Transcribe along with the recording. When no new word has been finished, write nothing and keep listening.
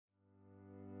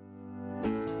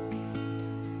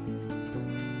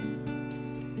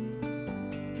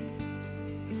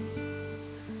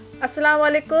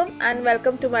Asalamualaikum and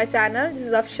welcome to my channel. This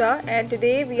is Afsha and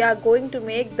today we are going to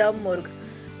make Dum Murg.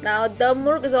 Now Dum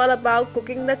Murg is all about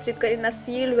cooking the chicken in a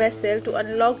sealed vessel to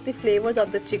unlock the flavors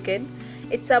of the chicken.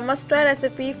 It's a must-try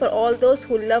recipe for all those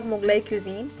who love Mughlai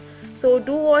cuisine. So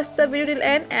do watch the video till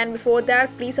end, and before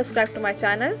that please subscribe to my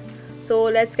channel. So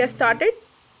let's get started.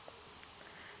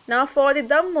 Now for the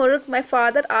Dum Murg, my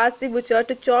father asked the butcher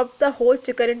to chop the whole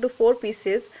chicken into 4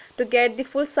 pieces to get the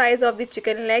full size of the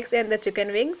chicken legs and the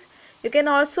chicken wings. You can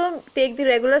also take the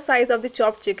regular size of the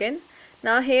chopped chicken.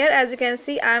 Now here, as you can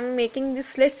see, I am making the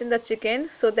slits in the chicken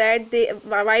so that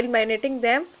while marinating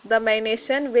them, the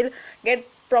marination will get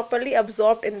properly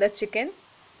absorbed in the chicken.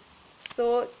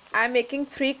 So I am making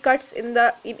 3 cuts in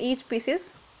each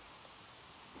pieces.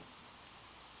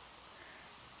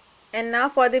 And now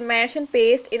for the marination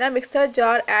paste, in a mixer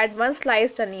jar add 1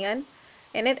 sliced onion.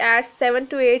 In it add 7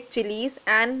 to 8 chilies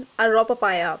and a raw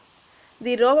papaya.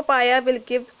 The raw papaya will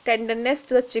give tenderness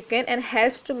to the chicken and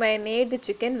helps to marinate the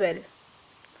chicken well.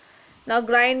 Now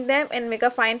grind them and make a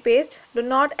fine paste. Do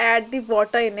not add the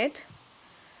water in it.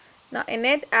 Now in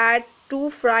it add 2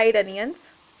 fried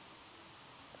onions.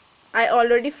 I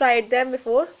already fried them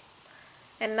before,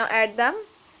 and now add them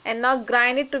and now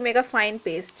grind it to make a fine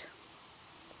paste.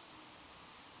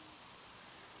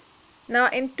 Now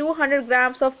in 200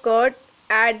 grams of curd,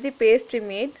 add the paste we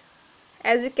made.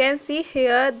 As you can see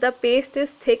here, the paste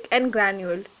is thick and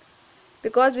granuled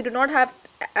because we do not have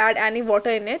to add any water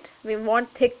in it. We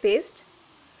want thick paste.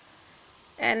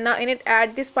 And now in it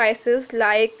add the spices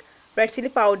like red chili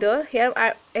powder. Here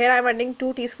I am adding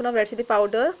 2 teaspoons of red chili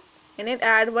powder. In it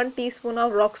add 1 teaspoon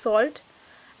of rock salt.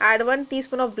 Add 1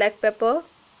 teaspoon of black pepper.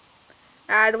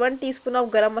 Add 1 teaspoon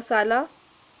of garam masala.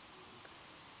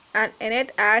 And in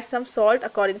it add some salt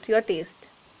according to your taste.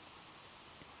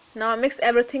 Now mix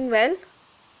everything well.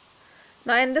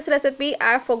 Now in this recipe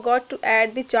I forgot to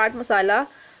add the chaat masala,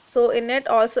 so in it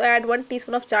also add 1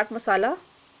 teaspoon of chaat masala.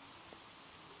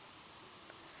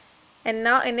 And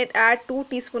now in it add 2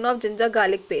 teaspoons of ginger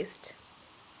garlic paste.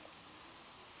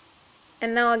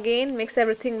 And now again mix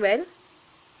everything well.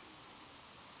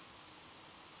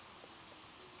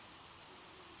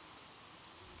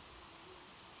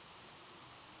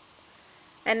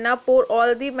 And now pour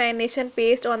all the marination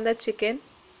paste on the chicken.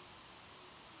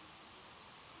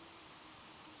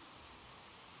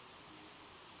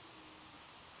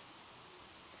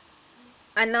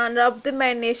 And now rub the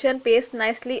marination paste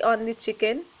nicely on the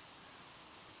chicken.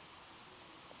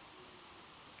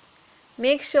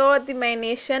 Make sure the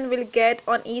marination will get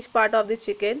on each part of the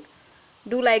chicken.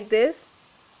 Do like this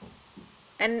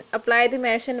and apply the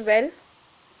marination well.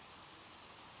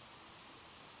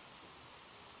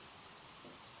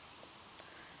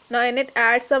 Now in it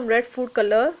add some red food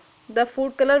color. The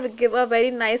food color will give a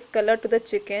very nice color to the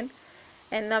chicken.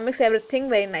 And now mix everything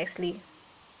very nicely.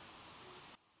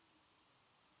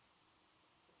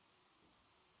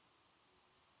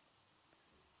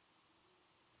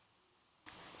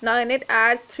 Now in it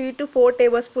add 3 to 4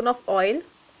 tablespoons of oil.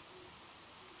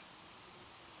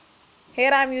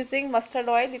 Here I am using mustard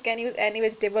oil. You can use any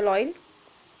vegetable oil.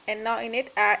 And now in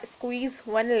it squeeze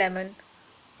 1 lemon.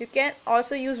 You can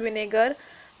also use vinegar,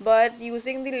 but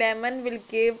using the lemon will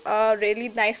give a really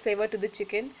nice flavor to the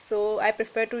chicken, so I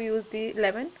prefer to use the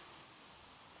lemon.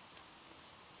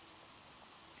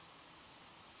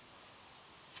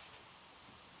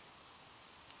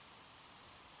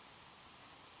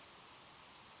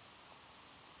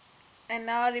 And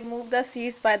now remove the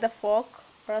seeds by the fork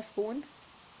or a spoon.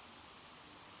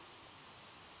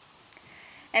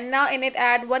 And now in it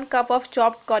add 1 cup of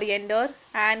chopped coriander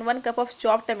and 1 cup of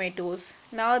chopped tomatoes.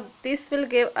 Now this will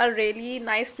give a really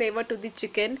nice flavor to the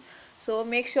chicken, so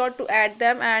make sure to add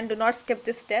them and do not skip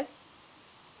this step.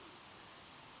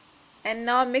 And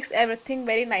now mix everything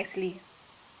very nicely.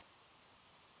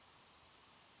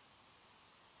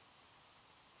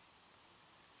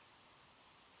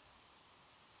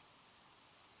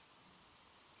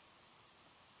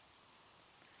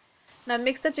 Now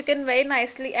mix the chicken very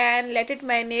nicely and let it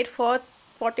marinate for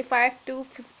 45 to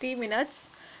 50 minutes.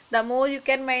 The more you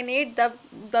can marinate,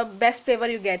 the best flavor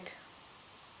you get.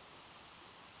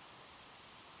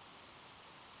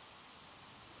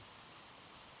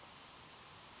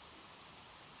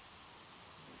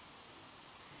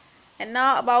 And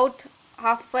now about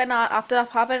after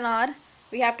half an hour,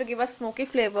 we have to give a smoky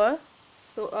flavor.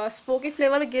 So a smoky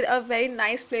flavor will give a very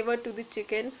nice flavor to the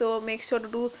chicken, so make sure to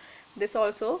do this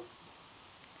also.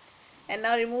 And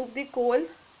now remove the coal.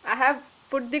 I have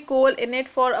put the coal in it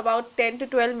for about 10 to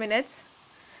 12 minutes.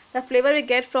 The flavor we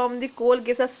get from the coal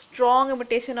gives a strong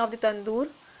imitation of the tandoor,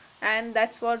 and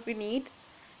that's what we need.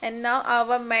 And now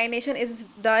our marination is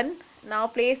done, Now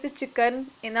place the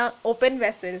chicken in an open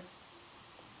vessel.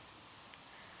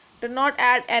 Do not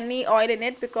add any oil in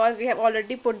it because we have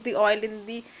already put the oil in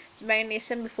the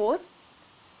marination before.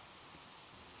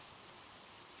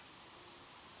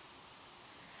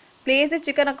 Place the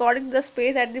chicken according to the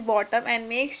space at the bottom and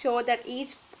make sure that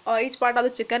each part of the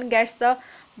chicken gets the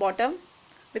bottom,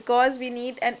 because we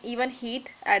need an even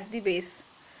heat at the base.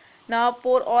 Now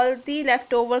pour all the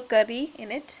leftover curry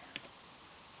in it.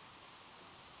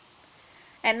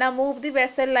 And now move the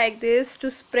vessel like this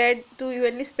to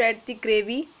evenly spread the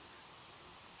gravy.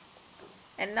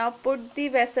 And now put the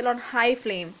vessel on high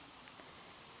flame.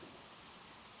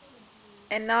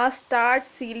 And now start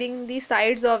sealing the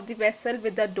sides of the vessel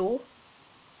with the dough.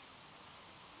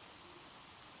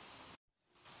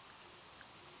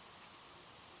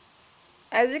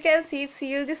 As you can see,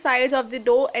 seal the sides of the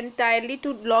dough entirely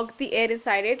to block the air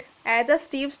inside it. As the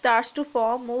steam starts to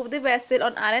form, move the vessel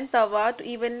on iron tawa to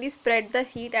evenly spread the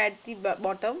heat at the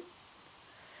bottom.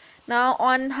 Now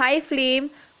on high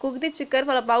flame, cook the chicken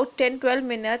for about 10-12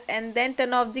 minutes and then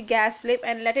turn off the gas flame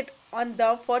and let it on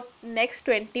dum for next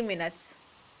 20 minutes.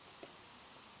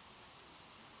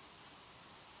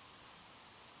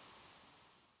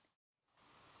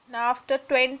 Now after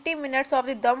 20 minutes of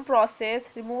the dum process,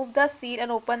 remove the seal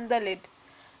and open the lid.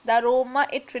 The aroma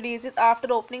it releases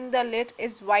after opening the lid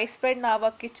is widespread in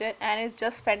our kitchen and is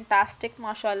just fantastic,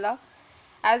 mashallah.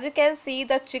 As you can see,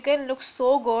 the chicken looks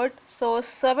so good, so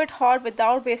serve it hot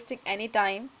without wasting any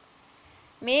time.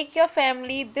 Make your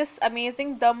family this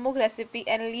amazing dum murg recipe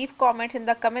and leave comments in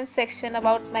the comment section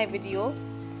about my video.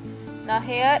 Now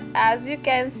here, as you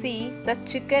can see, the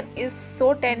chicken is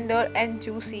so tender and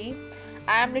juicy.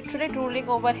 I am literally drooling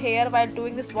over here while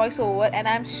doing this voiceover, and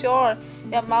I am sure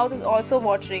your mouth is also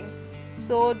watering.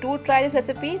 So do try this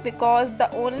recipe because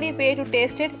the only way to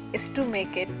taste it is to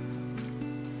make it.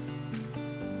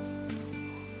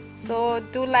 So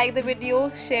do like the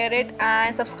video, share it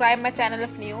and subscribe my channel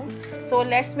if new. So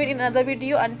let's meet in another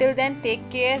video. Until then, take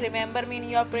care. Remember me in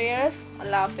your prayers.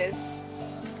 Allah Hafiz.